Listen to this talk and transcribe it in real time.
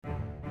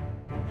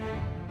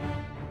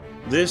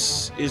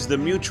This is the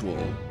Mutual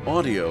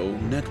Audio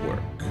Network.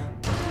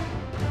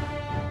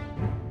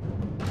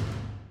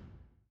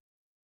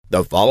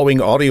 The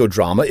following audio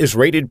drama is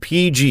rated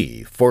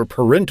PG for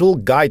parental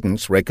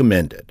guidance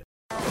recommended.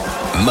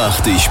 Mach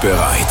dich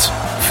bereit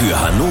für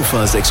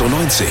Hannover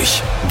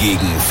 96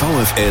 gegen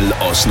VfL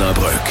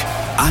Osnabrück.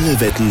 Alle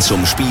Wetten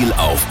zum Spiel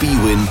auf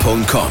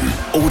bwin.com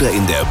oder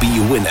in der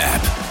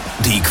bwin-App.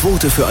 Die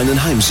Quote für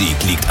einen Heimsieg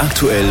liegt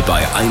aktuell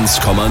bei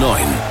 1,9.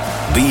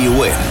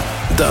 bwin,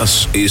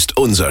 das ist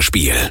unser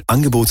Spiel.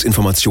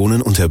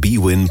 Angebotsinformationen unter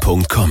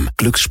bwin.com.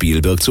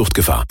 Glücksspiel birgt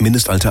Suchtgefahr.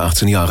 Mindestalter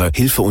 18 Jahre.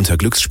 Hilfe unter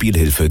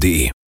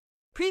glücksspielhilfe.de.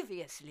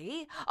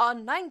 Previously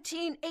on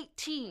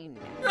 1918.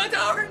 Oh,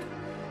 darn!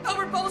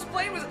 Albert Ball's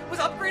plane was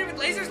upgraded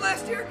with lasers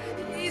last year.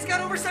 He's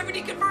got over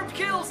 70 confirmed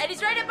kills. And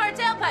he's right up our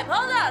tailpipe.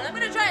 Hold on, I'm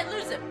gonna try and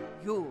lose him.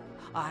 You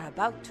are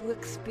about to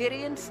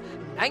experience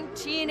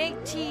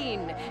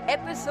 1918,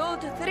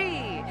 Episode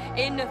 3,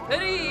 in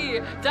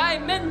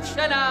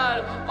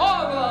three-dimensional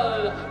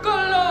oral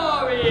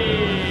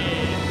glory.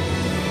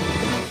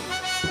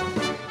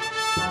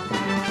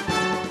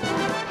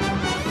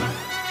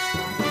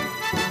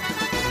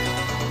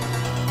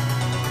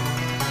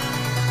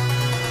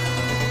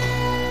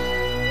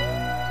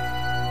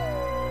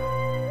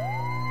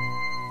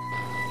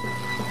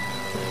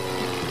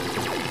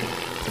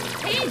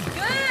 He's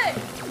good!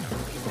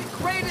 He's the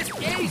greatest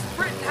ace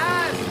Britain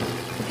has.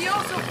 He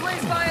also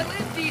plays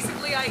violin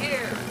decently, I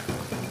hear.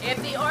 If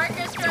the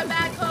orchestra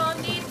back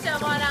home needs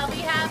someone, I'll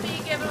be happy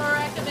to give him a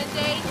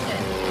recommendation.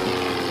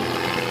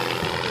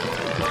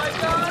 Oh my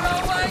god,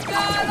 oh my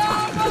god,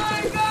 oh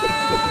my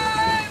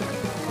god!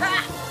 Ha!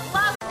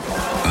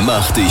 Love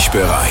Mach dich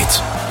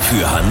bereit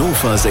für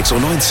Hannover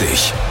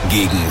 96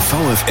 gegen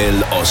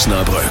VfL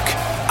Osnabrück.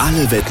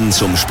 Alle Wetten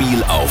zum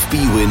Spiel auf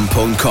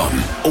bwin.com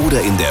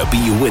oder in der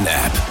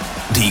bwin-App.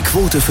 Die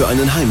Quote für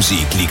einen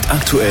Heimsieg liegt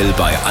aktuell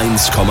bei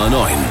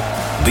 1,9.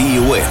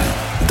 bwin,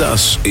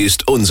 das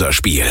ist unser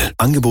Spiel.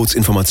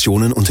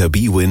 Angebotsinformationen unter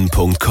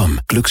bwin.com.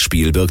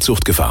 Glücksspiel birgt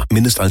Suchtgefahr.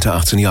 Mindestalter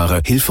 18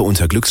 Jahre. Hilfe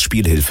unter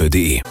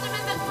glücksspielhilfe.de. him in the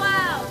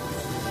clouds.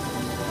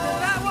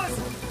 That was...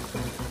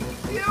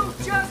 You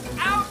just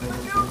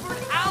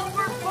outmaneuvered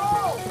Albert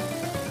Ball!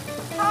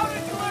 How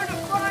did you learn to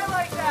fly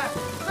like that?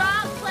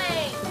 Wrong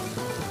plane.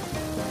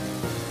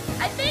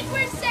 I think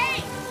we're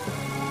safe.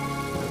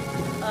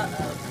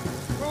 Uh-oh.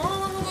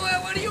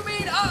 What do you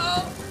mean,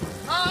 uh-oh?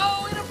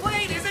 Uh-oh, in a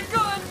plane isn't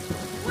good!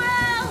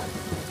 Well,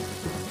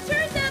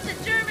 turns out the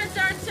Germans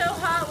aren't so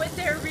hot with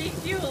their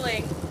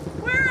refueling.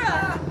 We're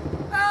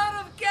Out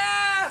of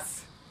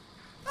gas!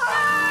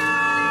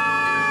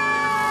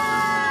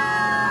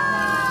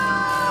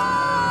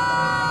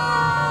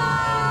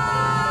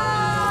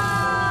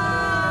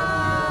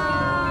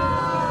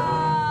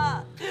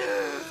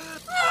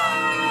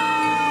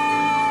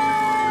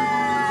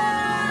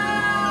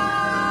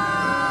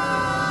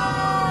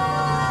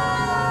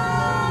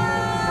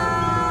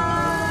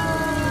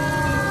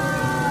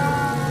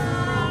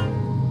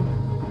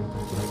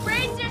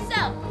 Brace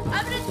yourself.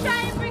 I'm gonna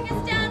try and bring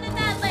us down in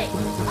that lake.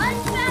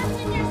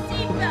 Unfasten your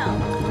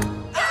seatbelt.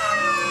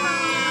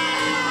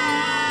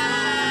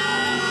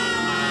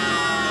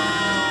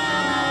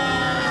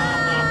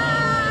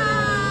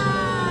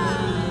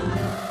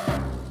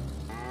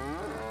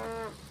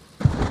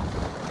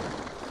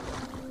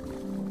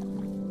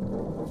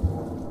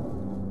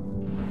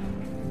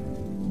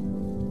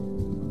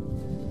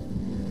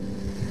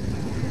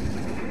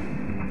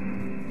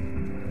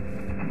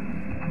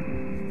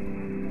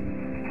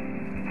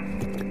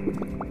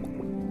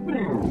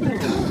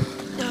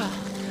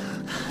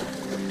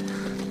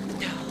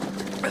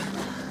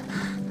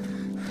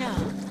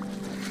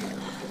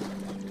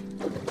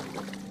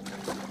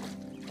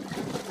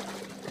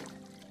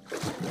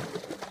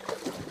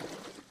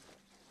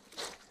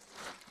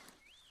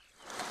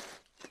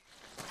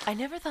 I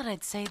never thought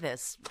I'd say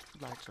this,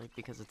 largely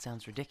because it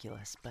sounds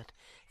ridiculous, but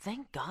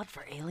thank God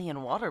for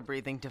alien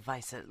water-breathing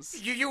devices.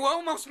 You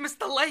almost missed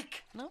the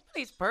lake!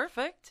 Nobody's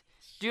perfect.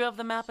 Do you have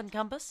the map and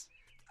compass?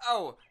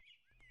 Oh,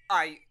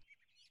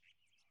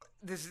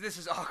 This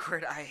is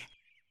awkward.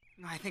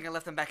 I think I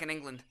left them back in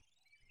England.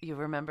 You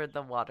remembered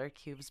the water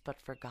cubes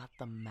but forgot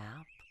the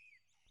map?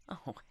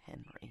 Oh,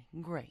 Henry,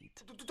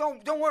 great.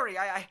 Don't worry.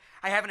 I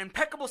have an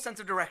impeccable sense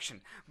of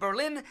direction.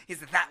 Berlin is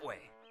that way.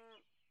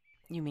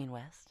 You mean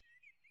west?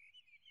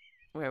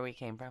 Where we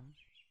came from?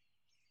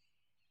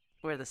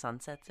 Where the sun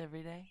sets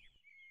every day?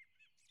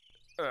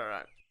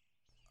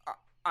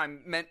 I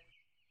meant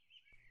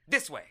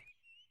this way.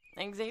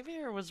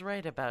 Xavier was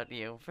right about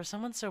you. For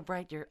someone so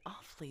bright, you're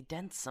awfully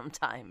dense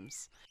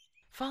sometimes.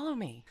 Follow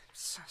me.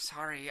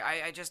 Sorry,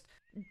 I just...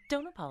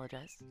 Don't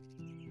apologize.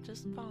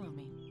 Just follow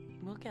me.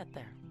 We'll get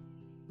there.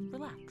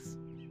 Relax.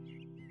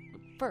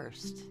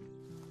 First,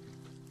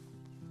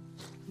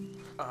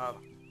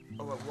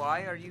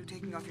 Why are you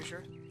taking off your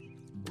shirt?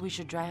 we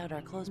should dry out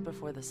our clothes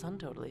before the sun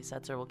totally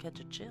sets or we'll catch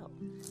a chill.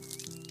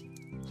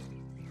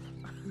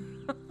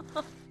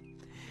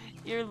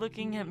 You're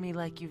looking at me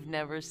like you've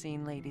never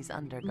seen ladies'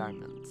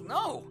 undergarments.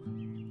 No.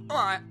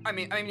 Oh, I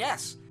mean,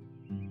 yes.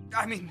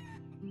 I mean,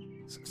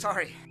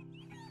 Sorry.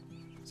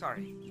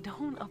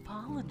 Don't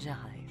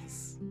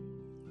apologize.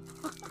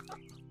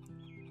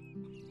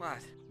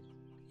 What?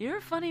 You're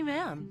a funny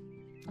man.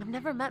 I've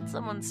never met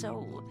someone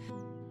so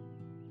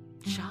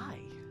shy.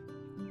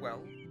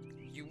 Well,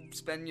 you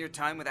spend your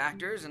time with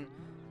actors, and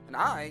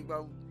I,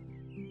 well...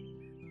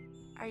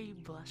 Are you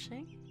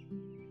blushing?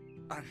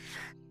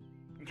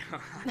 No.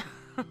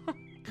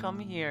 Come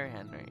here,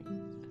 Henry.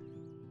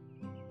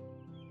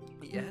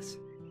 Yes?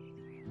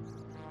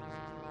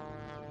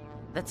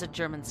 That's a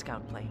German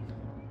scout plane.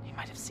 He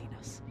might have seen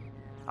us.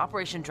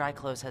 Operation Dry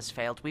Clothes has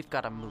failed. We've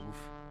got to move.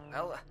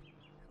 Well,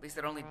 at least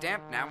they're only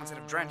damp now instead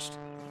of drenched.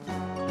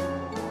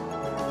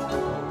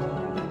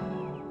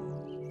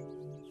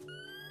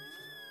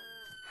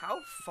 How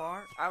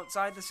far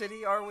outside the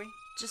city are we?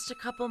 Just a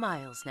couple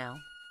miles now.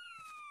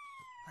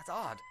 That's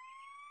odd.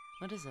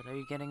 What is it? Are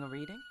you getting a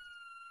reading?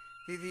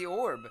 The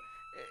orb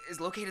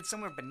is located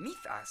somewhere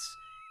beneath us.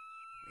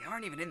 We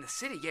aren't even in the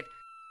city yet,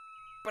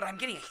 but I'm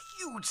getting a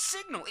huge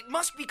signal. It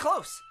must be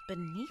close.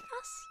 Beneath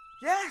us?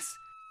 Yes.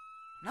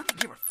 Nothing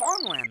here but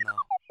farmland,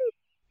 though.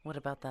 What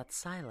about that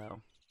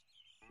silo?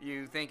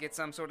 You think it's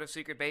some sort of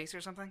secret base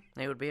or something?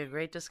 It would be a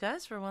great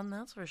disguise for one,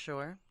 that's for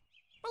sure.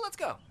 Well, let's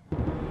go.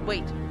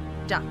 Wait,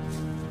 duck.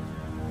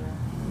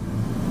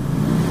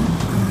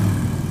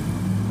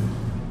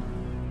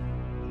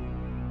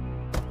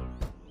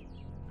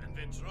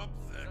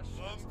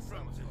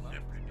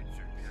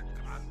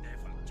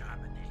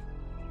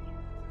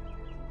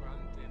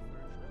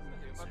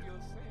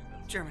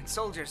 German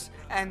soldiers,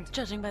 and...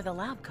 Judging by the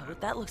lab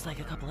coat, that looks like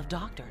a couple of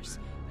doctors.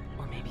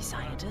 Or maybe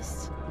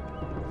scientists.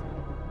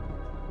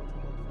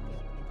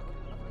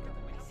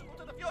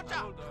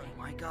 Oh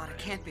my god, it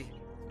can't be.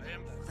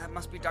 That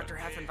must be Dr.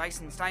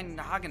 Heffenweissen,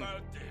 Steinhagen,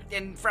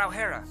 and Frau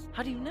Hera.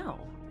 How do you know?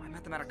 I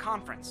met them at a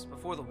conference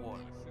before the war.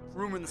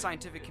 Rumor in the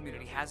scientific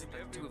community has it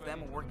that the two of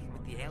them are working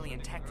with the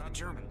alien tech for the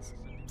Germans.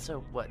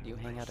 So what, you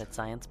hang out at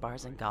science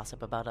bars and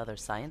gossip about other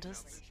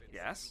scientists?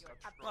 Yes?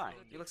 Why?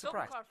 You look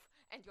surprised.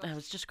 I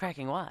was just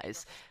cracking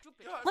wise.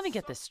 Let me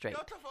get this straight.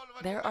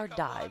 There are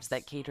dives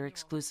that cater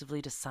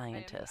exclusively to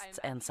scientists,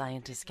 and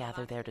scientists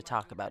gather there to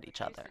talk about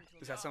each other.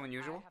 Is that so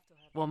unusual?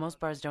 Well, most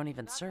bars don't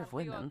even serve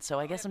women, so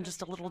I guess I'm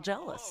just a little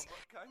jealous.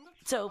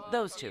 So,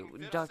 those two,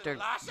 Dr.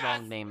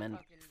 Long Name and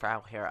Frau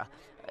Hera,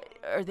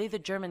 are they the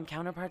German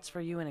counterparts for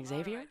you and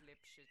Xavier?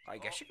 I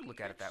guess you could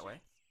look at it that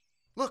way.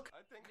 Look!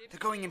 They're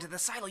going into the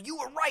silo. You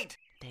were right!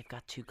 They've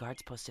got 2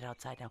 guards posted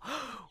outside now.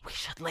 We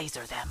should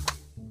laser them.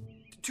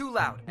 Too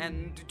loud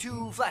and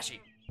too flashy.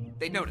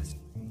 They noticed.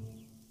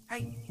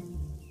 Hey,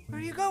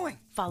 where are you going?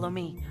 Follow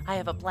me. I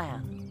have a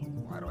plan.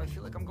 Why do I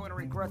feel like I'm going to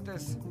regret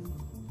this?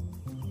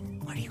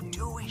 What are you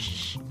doing?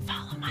 Shh,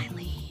 follow my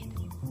lead.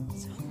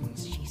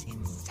 Zoons, she's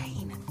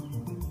insane.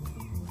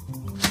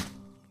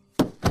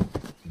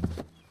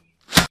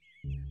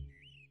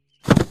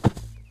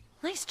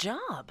 Nice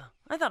job.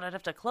 I thought I'd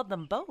have to club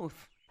them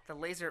both. The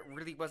laser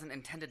really wasn't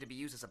intended to be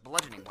used as a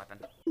bludgeoning weapon.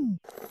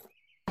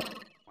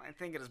 I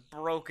think it is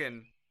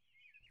broken.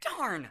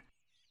 Darn!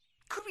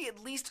 Could we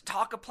at least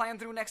talk a plan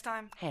through next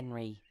time?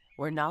 Henry,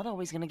 we're not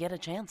always going to get a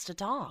chance to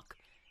talk.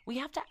 We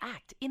have to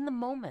act in the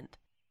moment.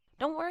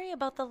 Don't worry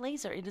about the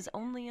laser. It is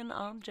only an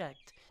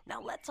object.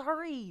 Now let's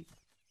hurry.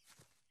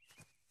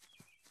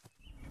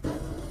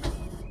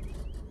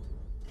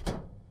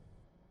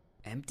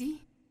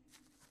 Empty?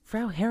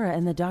 Frau Hera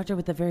and the doctor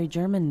with the very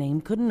German name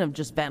couldn't have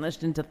just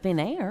vanished into thin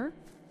air.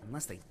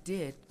 Unless they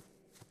did.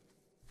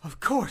 Of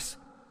course!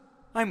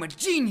 I'm a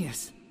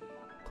genius!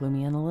 Clue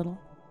me in a little?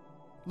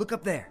 Look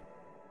up there.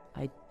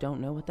 I don't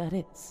know what that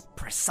is.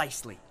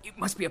 Precisely. It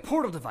must be a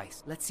portal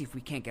device. Let's see if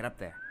we can't get up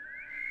there.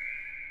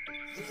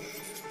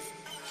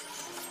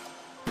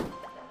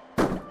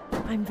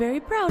 I'm very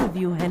proud of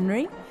you,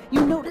 Henry.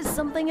 You noticed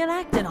something and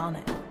acted on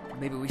it.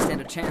 Maybe we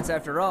stand a chance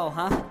after all,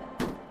 huh?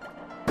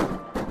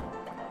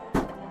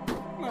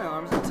 My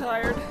arms are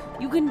tired.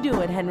 You can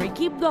do it, Henry.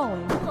 Keep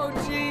going. Oh,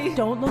 gee.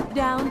 Don't look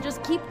down.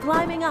 Just keep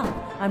climbing up.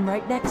 I'm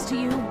right next to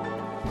you.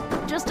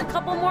 Just a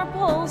couple more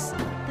pulls.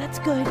 That's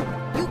good.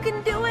 You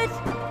can do it.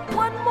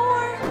 One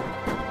more.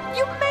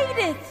 You made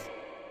it.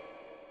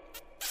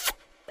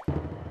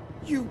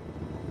 You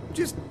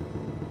just...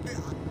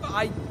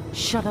 I...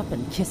 Shut up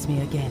and kiss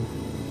me again.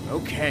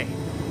 Okay.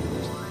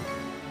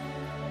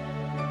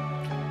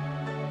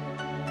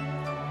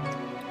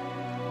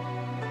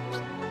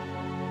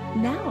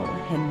 Now,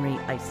 Henry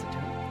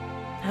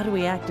Isotope, how do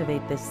we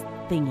activate this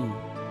thingy?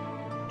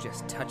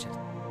 Just touch it.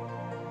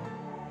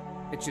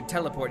 It should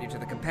teleport you to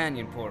the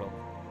companion portal.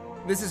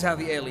 This is how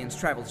the aliens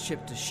travel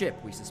ship to ship,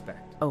 we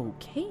suspect.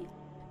 Okay.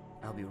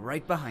 I'll be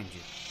right behind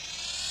you.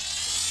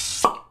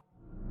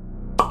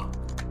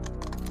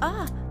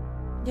 Ah,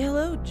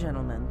 hello,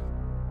 gentlemen.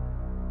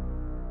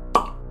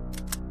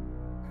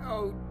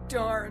 Oh,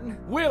 darn.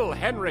 Will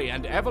Henry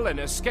and Evelyn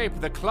escape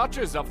the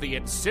clutches of the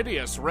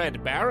insidious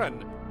Red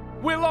Baron?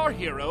 Will our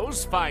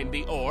heroes find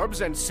the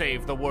orbs and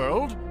save the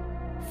world?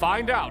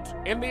 Find out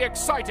in the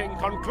exciting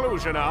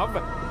conclusion of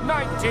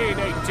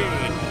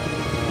 1918.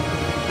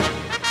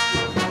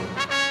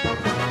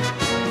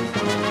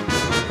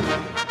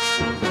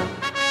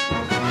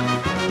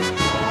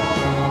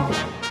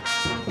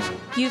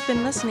 You've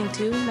been listening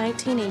to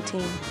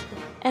 1918,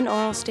 an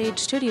Oral Stage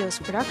Studios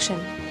production.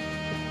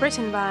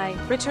 Written by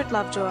Richard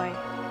Lovejoy.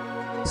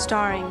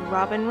 Starring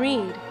Robin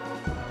Reed,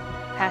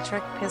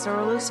 Patrick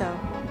Pizzaroluso,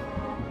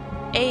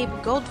 Abe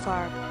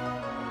Goldfarb,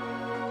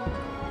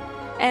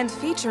 and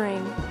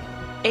featuring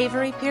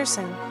Avery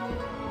Pearson,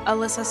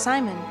 Alyssa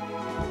Simon,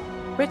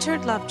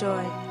 Richard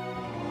Lovejoy,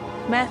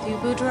 Matthew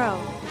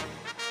Boudreau.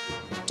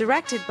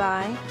 Directed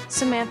by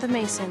Samantha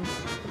Mason.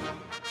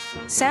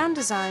 Sound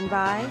design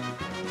by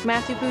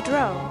Matthew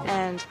Boudreau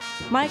and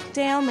Mike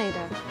De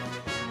Almeida.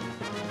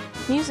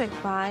 Music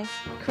by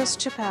Chris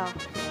Chappell,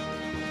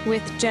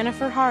 with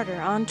Jennifer Harder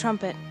on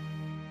trumpet.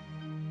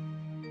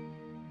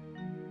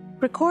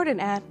 Recorded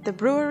at the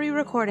Brewery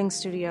Recording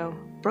Studio,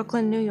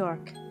 Brooklyn, New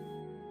York.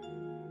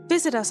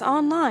 Visit us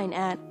online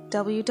at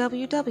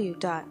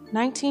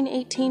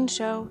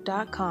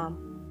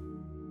www.1918show.com.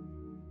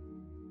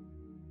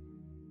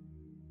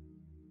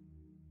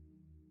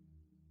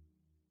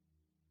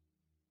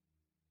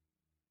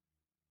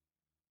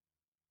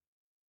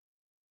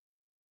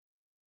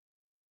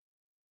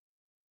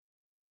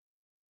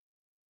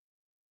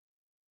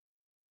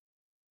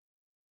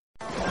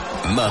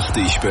 Mach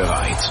dich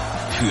bereit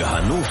für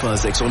Hannover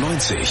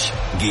 96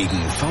 gegen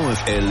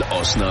VfL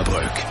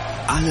Osnabrück.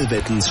 Alle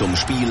Wetten zum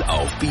Spiel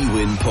auf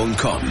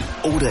bwin.com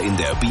oder in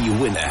der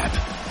bwin-App.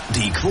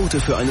 Die Quote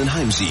für einen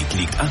Heimsieg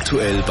liegt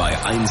aktuell bei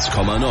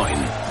 1,9.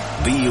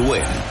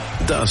 bwin,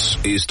 das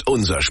ist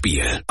unser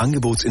Spiel.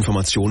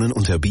 Angebotsinformationen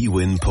unter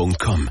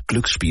bwin.com.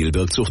 Glücksspiel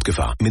birgt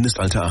Suchtgefahr.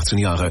 Mindestalter 18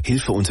 Jahre.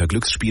 Hilfe unter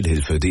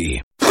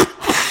glücksspielhilfe.de.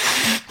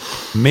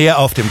 Mehr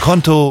auf dem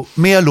Konto,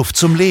 mehr Luft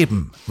zum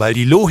Leben, weil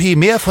die Lohi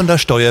mehr von der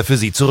Steuer für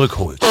Sie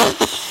zurückholt.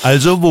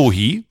 Also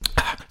wohi?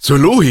 Zur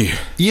Lohi.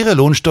 Ihre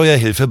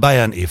Lohnsteuerhilfe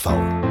Bayern e.V.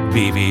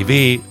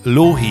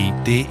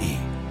 www.lohi.de.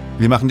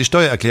 Wir machen die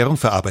Steuererklärung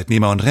für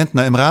Arbeitnehmer und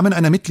Rentner im Rahmen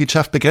einer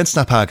Mitgliedschaft begrenzt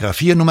nach §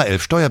 4 Nummer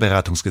 11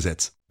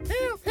 Steuerberatungsgesetz.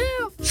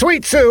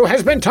 Sweet Sue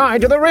has been tied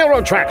to the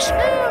railroad tracks.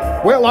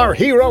 Will our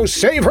hero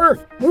save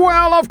her?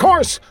 Well, of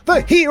course.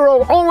 The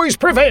hero always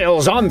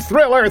prevails on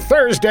Thriller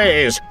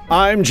Thursdays.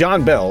 I'm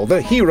John Bell,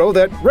 the hero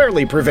that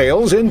rarely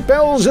prevails in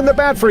Bells in the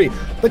Bat Free,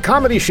 the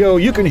comedy show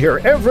you can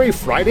hear every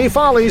Friday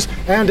Follies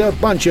and a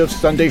bunch of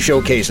Sunday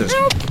showcases.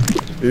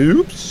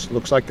 Oops,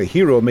 looks like the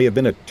hero may have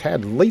been a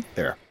tad late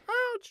there.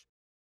 Ouch.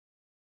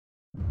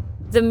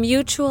 The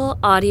Mutual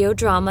Audio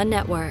Drama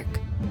Network,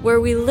 where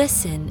we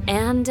listen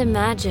and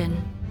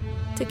imagine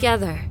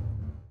together.